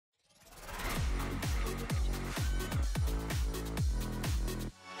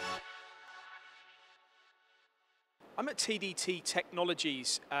I'm at TDT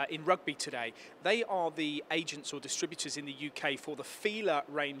Technologies in Rugby today. They are the agents or distributors in the UK for the FEELER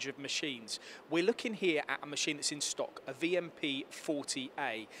range of machines. We're looking here at a machine that's in stock, a VMP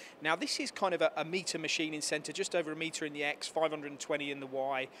 40A. Now this is kind of a metre machine in centre, just over a metre in the X, 520 in the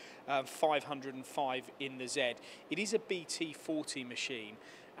Y, 505 in the Z. It is a BT40 machine,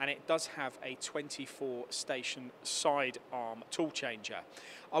 and it does have a 24 station side arm tool changer.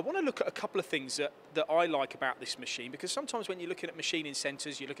 I want to look at a couple of things that I like about this machine, because sometimes when you're looking at machining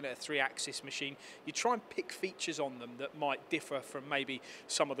centres, you're looking at a 3-axis machine, you try and pick features on them that might differ from maybe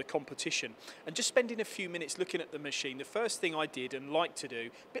some of the competition. And just spending a few minutes looking at the machine, the first thing I did and like to do,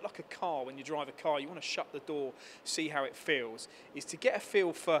 a bit like a car, when you drive a car, you want to shut the door, see how it feels, is to get a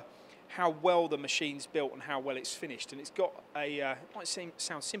feel for how well the machine's built and how well it's finished. And it's got a, it might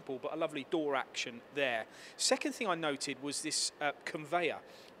sound simple, but a lovely door action there. Second thing I noted was this conveyor,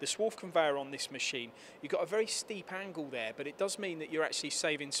 the swarf conveyor on this machine. You've got a very steep angle there, but it does mean that you're actually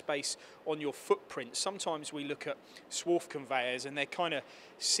saving space on your footprint. Sometimes we look at swarf conveyors and they kind of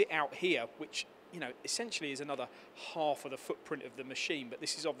sit out here, which essentially is another half of the footprint of the machine, but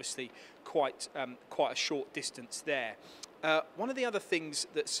this is obviously quite a short distance there. One of the other things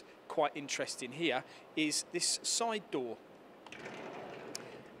that's quite interesting here is this side door.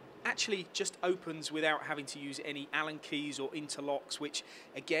 Actually just opens without having to use any Allen keys or interlocks, which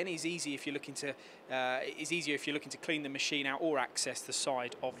again is easy if you're looking to easier if you're looking to clean the machine out or access the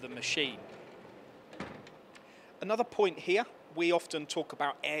side of the machine. Another point here, we often talk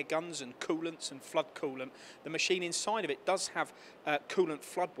about air guns and coolants and flood coolant. The machine inside of it does have coolant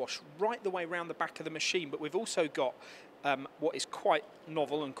flood wash right the way around the back of the machine, but we've also got what is quite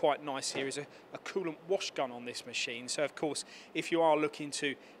novel and quite nice here is a coolant wash gun on this machine. So of course, if you are looking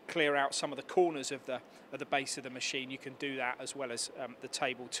to clear out some of the corners of the base of the machine, you can do that as well as the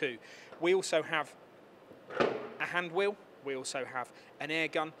table too. We also have a hand wheel, we also have an air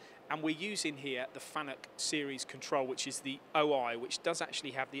gun, and we're using here the FANUC series control, which is the OI, which does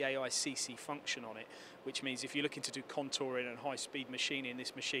actually have the AICC function on it, which means if you're looking to do contouring and high-speed machining,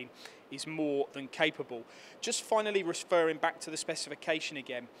 this machine is more than capable. Just finally referring back to the specification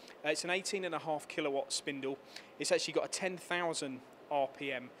again, it's an 18.5 kilowatt spindle. It's actually got a 10,000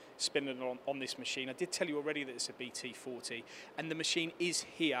 RPM spindle on this machine. I did tell you already that it's a BT40, and the machine is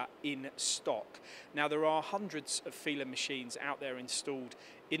here in stock. Now there are hundreds of FEELER machines out there installed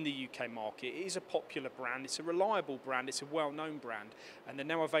in the UK market. It is a popular brand, it's a reliable brand, it's a well-known brand, and they're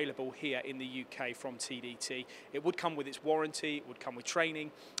now available here in the UK from TDT. It would come with its warranty, it would come with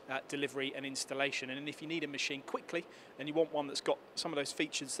training, delivery and installation, and if you need a machine quickly and you want one that's got some of those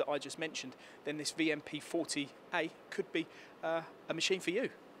features that I just mentioned, then this VMP 40A could be a machine for you.